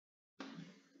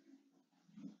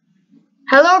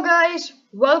Hello guys,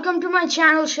 welcome to my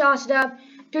channel Shastab.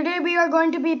 Today we are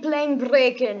going to be playing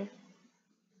Break-In.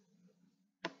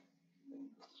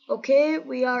 Okay,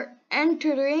 we are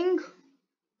entering.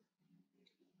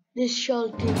 This shall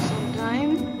take some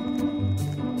time.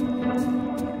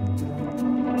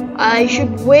 I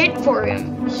should wait for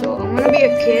him. So I'm gonna be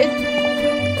a kid.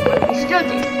 I'm gonna be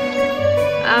stealthy.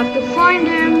 I have to find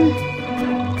him.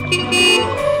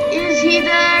 Is he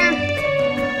there?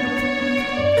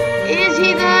 Is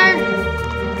he there?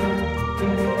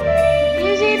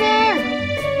 Is he there?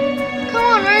 Come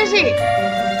on, where is he?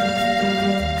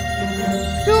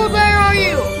 Dude, where are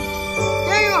you?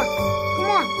 There you are. Come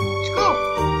on, let's go.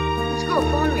 Let's go,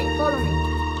 follow me, follow me.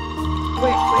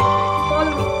 Wait,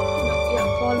 follow me. No, yeah,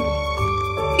 follow me.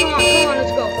 Come on,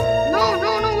 let's go. No,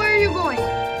 where are you going?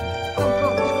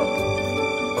 Come, let's go.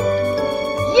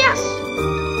 Yes!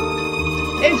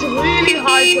 It's really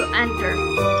hard to enter.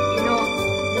 You know,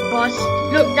 the bus.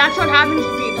 Look, that's what happens to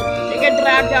people. They get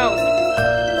dragged out.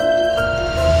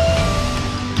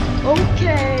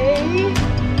 Okay.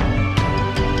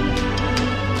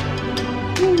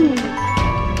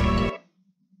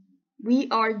 We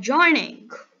are joining.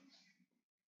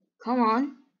 Come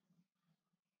on.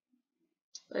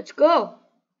 Let's go.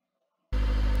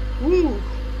 Ooh.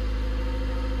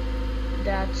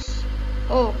 That's...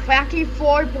 Oh, Cracky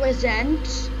 4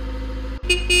 presents...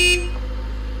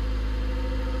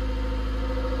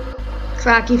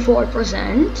 Cracky 4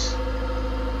 presents...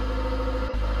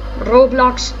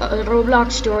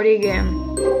 Roblox story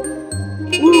game.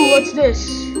 Ooh, what's this?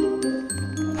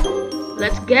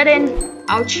 Let's get in.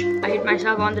 Ouch, I hit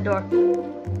myself on the door.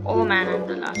 Oh man, I'm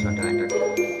the last one to enter.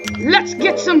 Let's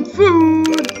get some food!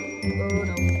 Oh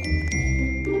no.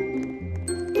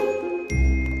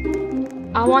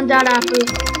 I want that apple.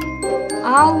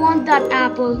 I want that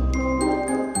apple.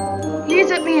 Please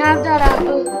let me have that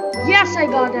apple. Yes, I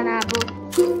got an apple.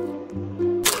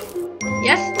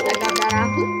 Yes, I got that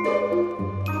apple.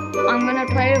 I'm gonna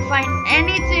try to find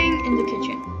anything in the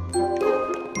kitchen.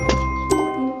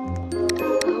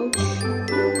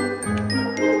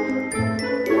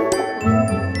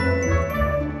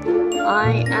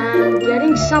 I am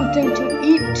getting something to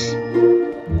eat.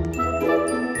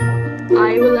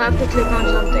 I will have to click on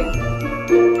something.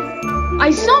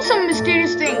 I saw some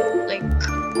mysterious thing. Like,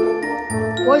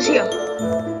 what's here?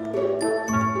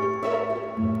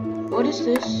 What is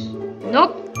this?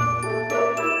 Nope.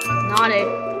 Not it.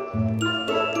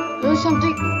 There's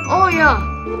something. Oh yeah.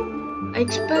 I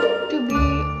expect to be.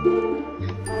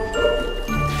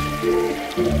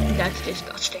 That's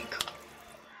disgusting.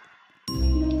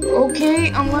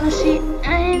 Okay, I'm gonna see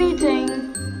anything.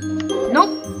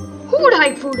 Nope. Who would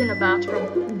hide food in a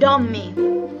bathroom? Dumb me.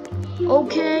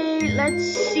 Okay, let's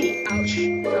see. Ouch,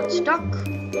 got stuck.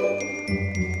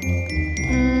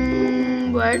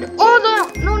 Where? Oh, no.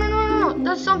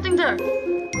 There's something there.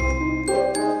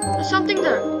 There's something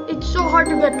there. It's so hard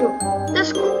to get to.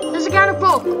 There's a can of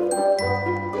Coke.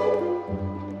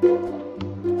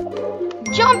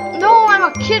 Jump! No, I'm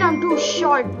a kid. I'm too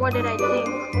short. What did I think?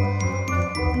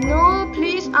 No,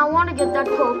 please. I want to get that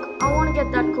Coke. I want to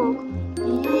get that Coke.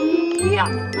 Yeah.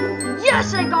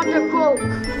 Yes, I got the Coke.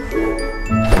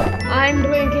 I'm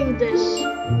drinking this.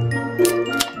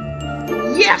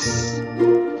 Yes.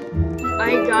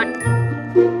 I got...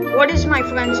 What is my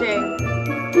friend saying?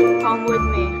 Come with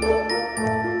me.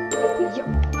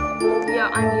 Yeah,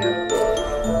 I'm here.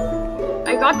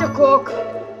 I got the Coke.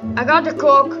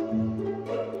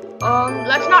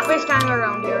 Let's not waste time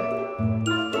around here.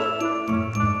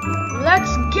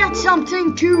 Let's get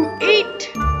something to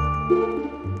eat.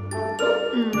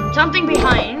 Something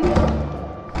behind.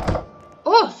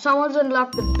 Oh, someone's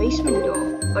unlocked the basement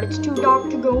door, but it's too dark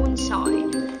to go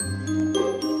inside.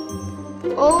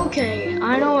 Okay,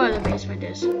 I know where the basement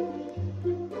is.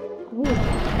 Ooh,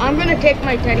 I'm gonna take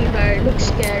my teddy bear. It looks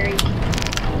scary.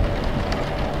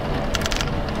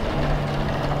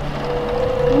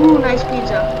 Ooh, nice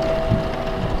pizza.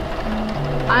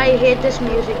 I hate this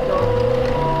music though.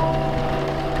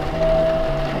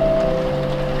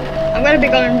 I'm gonna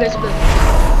become invisible.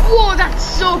 Whoa, that's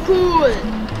so cool!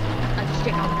 I'll just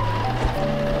take out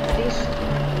this.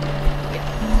 Yeah.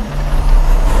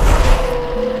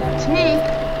 It's me.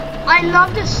 I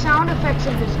love the sound effects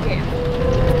in this game.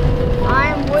 I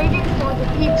am waiting for the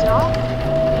pizza.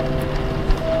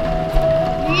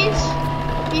 Please?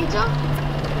 Pizza?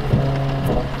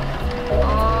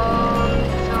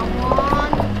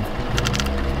 Someone.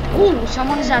 Ooh,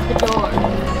 someone is at the door.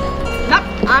 Nope,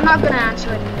 I'm not gonna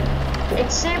answer it.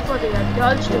 It's safe for the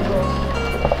adults to go.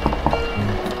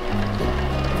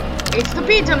 It's the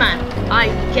pizza man. I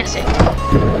guess it.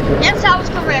 Yes, I was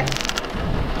correct.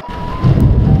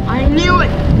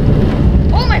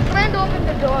 open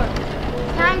the door.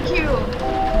 Thank you.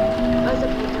 Where's the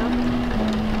pizza?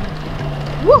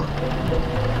 Woo!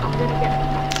 I'm gonna get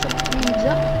some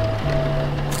pizza.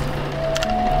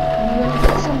 I'm gonna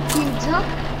get some pizza.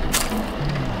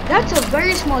 That's a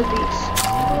very small piece.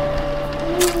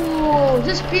 Ooh,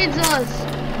 this pizza's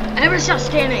ever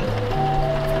sustaining.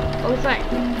 Oh, fine.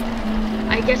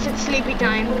 I guess it's sleepy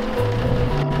time.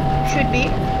 Should be.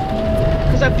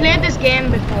 Because I played this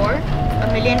game before a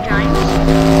million times.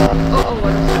 Oh,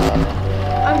 what is that?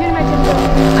 I'm getting my temper.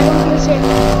 I don't feel safe.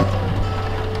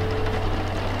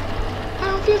 I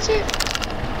don't feel safe.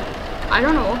 I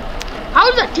don't know.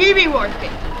 How's the TV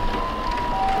working?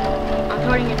 I'm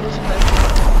turning invisible.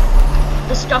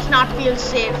 This does not feel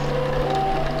safe.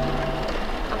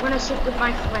 I'm gonna sit with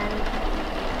my friend.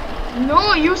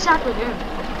 No, you sat with him.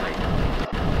 Okay, fine.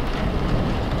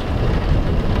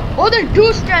 Oh, there are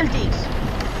 2 stealthies.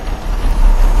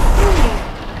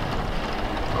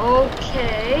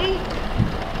 Okay.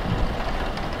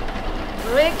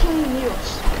 Breaking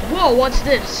news. Whoa, what's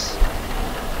this?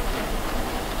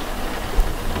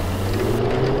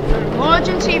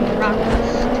 Emergency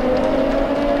broadcast.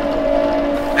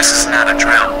 This is not a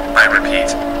drill. I repeat,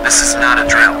 this is not a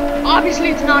drill. Obviously,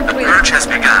 it's not The real. purge has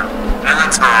begun.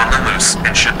 Villains are on the loose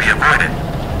and should be avoided.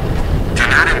 Do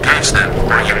not engage them,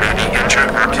 or you may be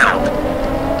injured or killed.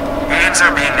 Games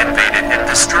are being invaded and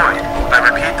destroyed. I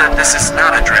repeat that this is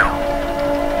not a drill.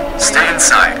 Stay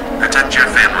inside. Protect your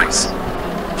families.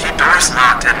 Keep doors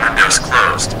locked and windows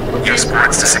closed. Use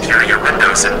boards to secure your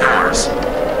windows and doors.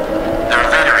 Their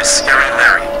leader is Scary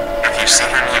Larry. If you see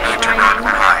him, you need to run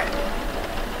or hide.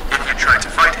 If you try to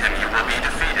fight him, you will be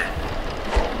defeated.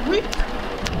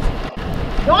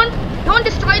 Don't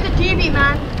destroy the TV,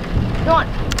 man. Don't.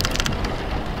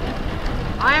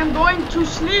 I am going to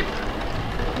sleep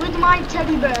with my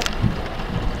teddy bear.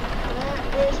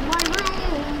 Where is my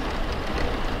room?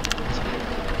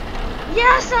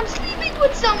 Yes, I'm sleeping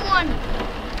with someone.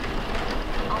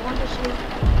 I want to sleep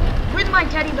with my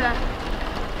teddy bear.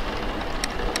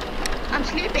 I'm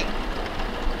sleeping.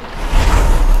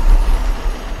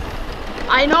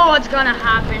 I know what's gonna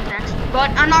happen next,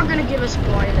 but I'm not gonna give a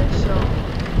spoiler, so.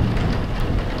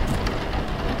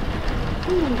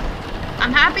 Ooh.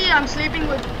 I'm happy I'm sleeping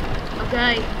with a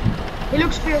guy. He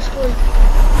looks fearful.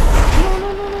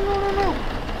 No.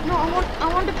 No, I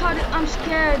want to cut it. I'm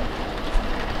scared.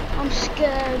 I'm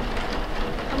scared.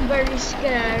 I'm very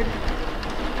scared.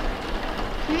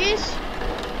 Please?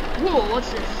 Whoa,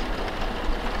 what's this?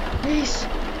 Please.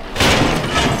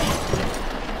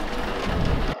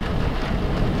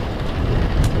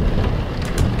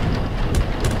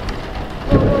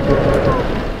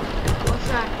 What's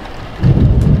that?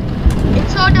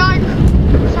 It's so dark.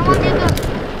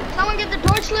 Someone get the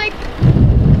torchlight.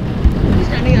 Please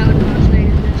let me have a torchlight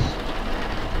in this.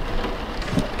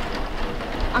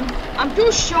 I'm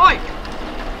too short.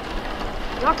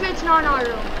 Luckily it's not in our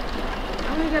room.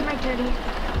 I'm gonna get my teddy.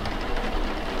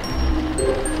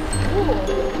 Ooh.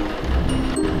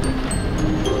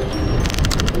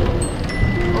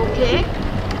 Okay.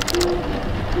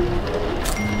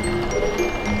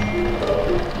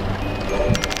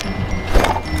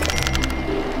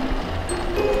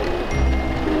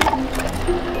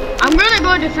 I'm gonna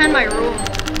go defend my room.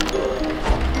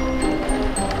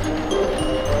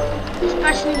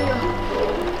 Especially here.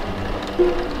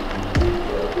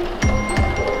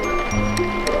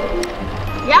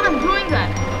 Yeah, I'm doing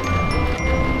that.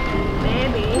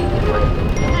 Maybe.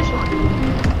 This one.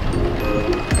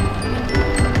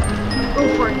 Oh,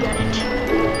 forget it.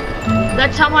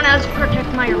 Let someone else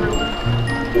protect my room.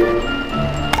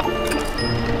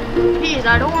 Please,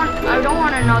 I don't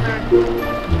want another.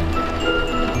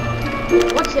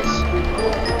 What's this?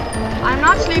 I'm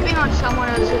not sleeping on someone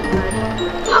else's bed.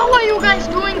 How are you guys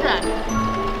doing that?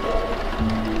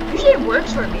 Usually it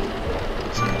works for me.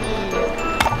 It's weird.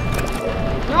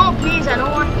 No, please, I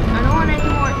don't want any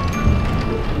more.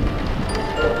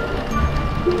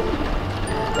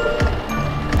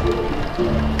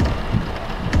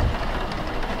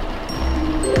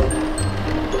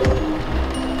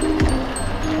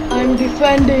 I'm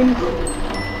defending.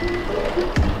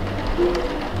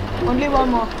 Only one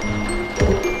more.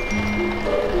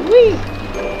 Whee!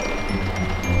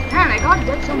 Man, I gotta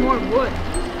get some more wood.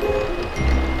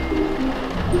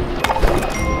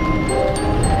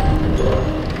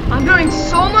 I'm doing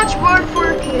so much work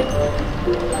for a kid.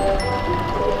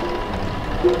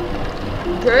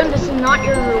 Girl, this is not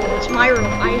your room. It's my room.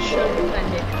 I should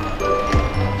defend it.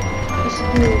 This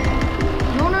is new.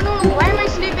 No. Why am I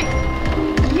sleeping?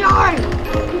 Yarn!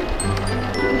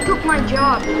 You took my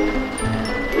job.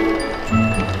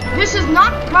 This is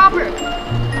not proper.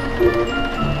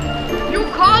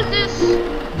 call this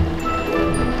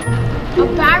a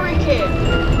barricade.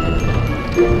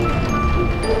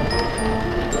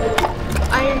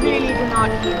 I really do not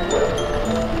hear.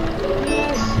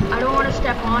 Please, I don't want to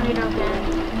step on it again.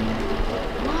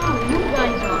 Wow, you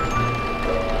guys are.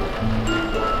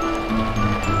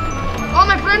 Oh,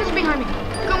 my friend is behind me.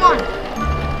 Come on.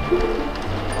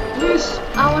 Please,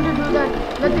 I want to do that.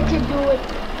 Let the kid do it.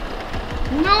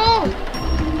 No!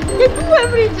 They do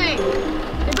everything.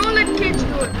 They don't let kids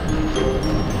do it.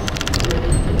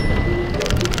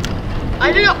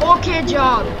 I did an okay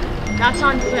job. That's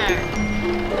unfair.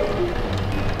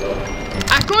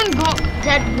 I couldn't go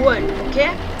get wood,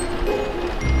 okay?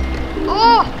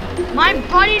 Oh, my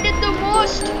buddy did the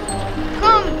most.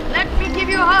 Come, let me give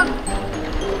you a hug.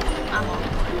 I'm on.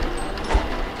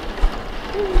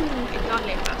 Ooh, it got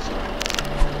late fast.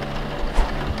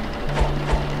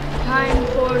 Time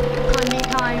for candy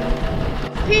time.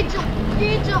 Pizza,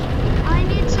 pizza. I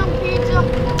need some pizza.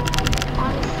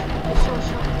 I'm so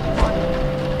sorry.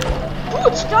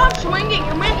 Dude, stop swinging.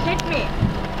 You may hit me.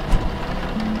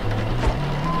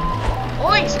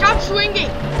 Oi, stop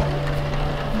swinging!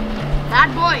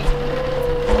 Bad boy!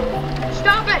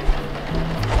 Stop it!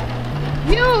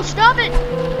 You, stop it!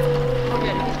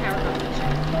 Okay, he's never done this.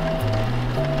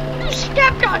 You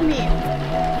stepped on me!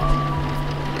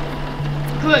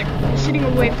 Good, you're sitting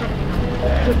away from me.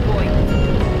 Good boy.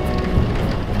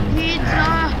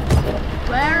 Pizza!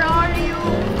 Where are you?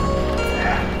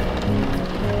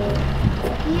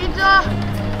 Pizza!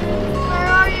 Where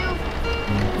are you?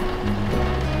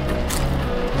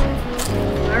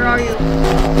 Where are you?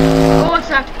 Oh, what's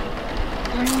that?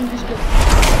 I'm invisible.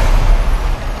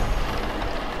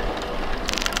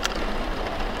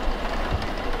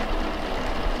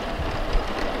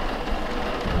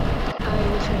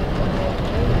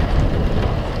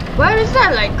 Where is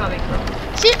that light coming from?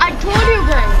 See, I told you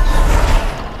guys.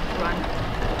 Run.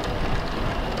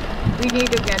 We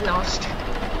need to get lost.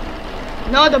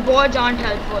 No, the boards aren't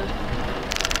helpful.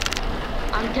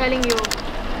 I'm telling you.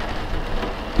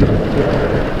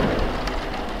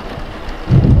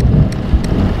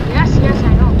 Yes,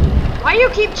 I know. Why you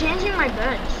keep changing my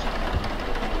beds?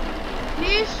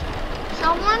 Please?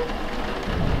 Someone?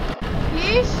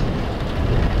 Please?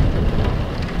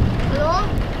 Hello?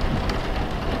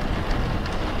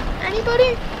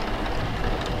 Anybody?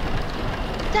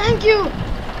 Thank you!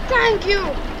 Thank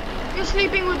you! You're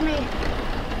sleeping with me.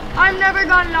 I've never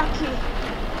got lucky.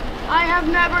 I have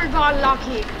never got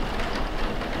lucky.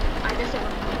 I just said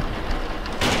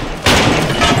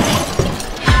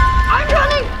I'm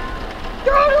running!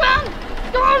 Don't run!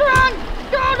 Don't run!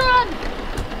 Don't run!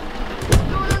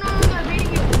 No, they're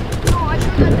beating you. No, I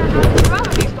should let that happen. You have a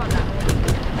baseball bat.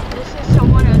 This is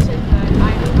someone else's bed.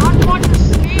 I do not want to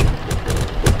sleep.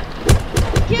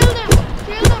 Kill them!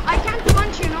 Kill them! I can't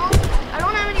punch, you know? I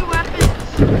don't have any weapons.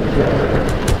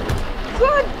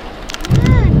 Good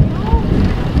man, you know?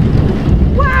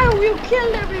 Wow, you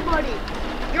killed everybody!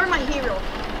 You're my hero.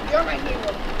 You're my hero.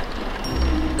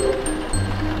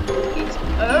 It's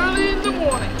early in the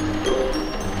morning.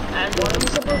 And what am I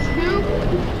supposed to do?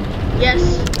 Yes.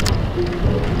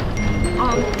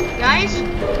 Guys,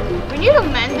 we need to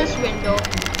mend this window.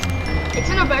 It's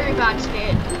in a very bad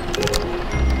state.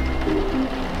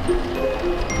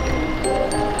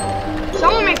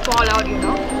 Someone may fall out, you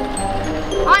know.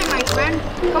 Hi, my friend.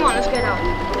 Come on, let's get out.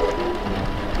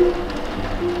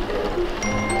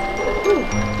 Ooh.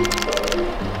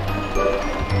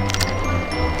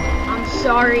 I'm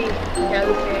sorry,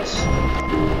 Jellyfish.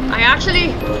 I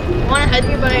actually want to help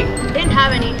you, but I didn't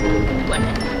have any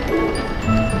weapons.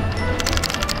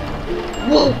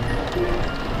 Whoa!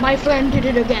 My friend did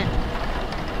it again.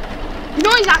 You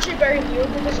know he's actually very new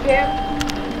to this game.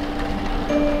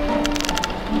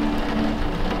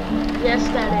 Yes,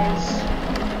 that is.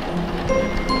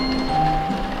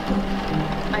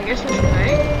 I guess we should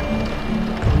wait.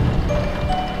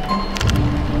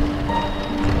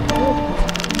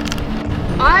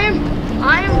 I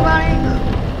am running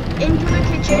into the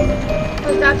kitchen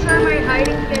because that's where my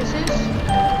hiding place is.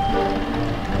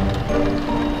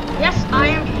 Yes, I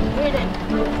am hidden.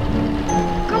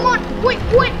 Come on, quick!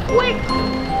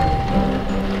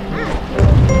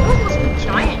 Those must be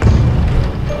giants.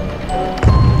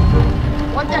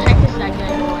 What the heck is that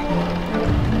guy doing?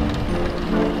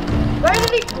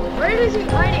 Where is he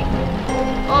hiding?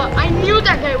 Oh, I knew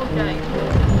that guy would die.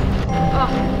 Oh,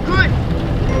 good.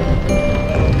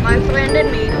 My friend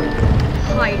and me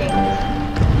hiding.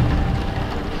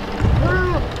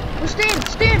 No, stay in.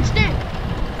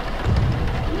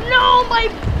 No,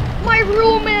 my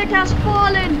roommate has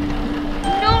fallen.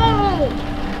 No.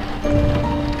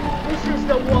 This is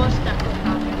the worst that could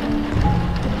happen.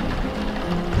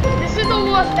 the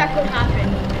worst that could happen.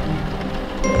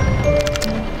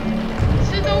 This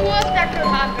is the worst that could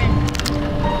happen.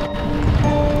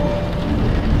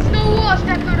 It's the worst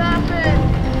that could happen.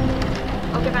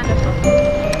 Okay, fine, let's go.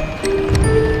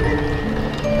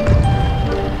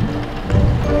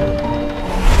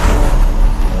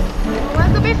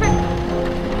 Where's the basement?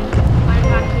 I'm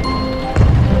panicking.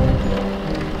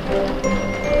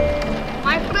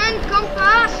 My friend, come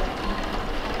fast.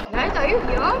 Guys, are you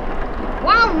here?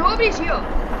 Wow, nobody's here. I'm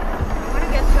gonna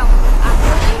get some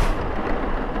apples.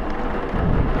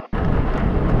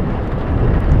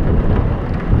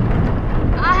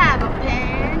 I have a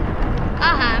pen.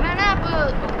 I have an apple.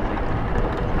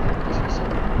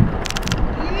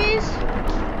 Please.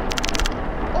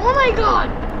 Oh my god.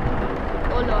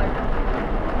 Oh lord.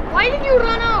 Why did you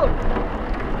run out?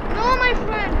 No, my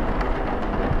friend.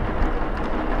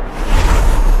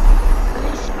 I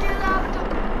still have to.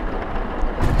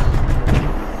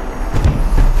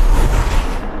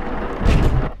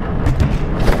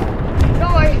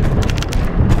 Don't worry.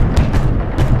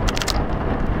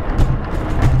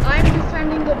 I'm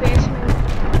defending the basement.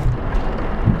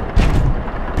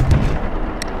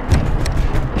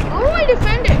 How do I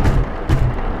defend it?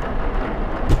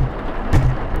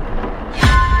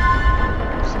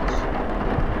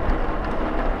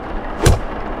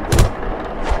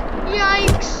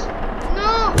 Yikes!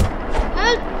 No!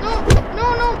 Help! No! No!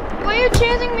 No! Why are you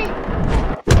chasing me?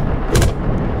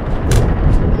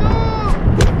 No!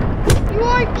 You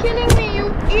are killing me, you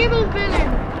evil villain!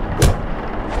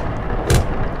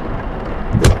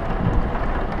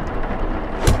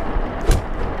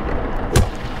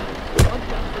 What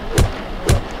the?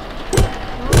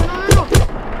 No! No! No! No!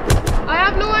 I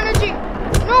have low energy!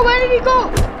 No! Where did he go?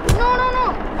 No! No! No!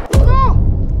 No!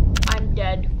 I'm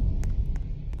dead.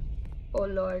 Oh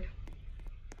lord.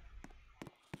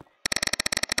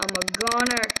 I'm a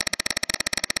goner.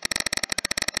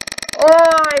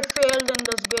 Oh, I failed in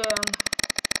this game.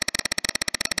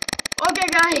 Okay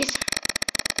guys,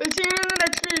 we'll see you in the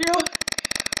next video.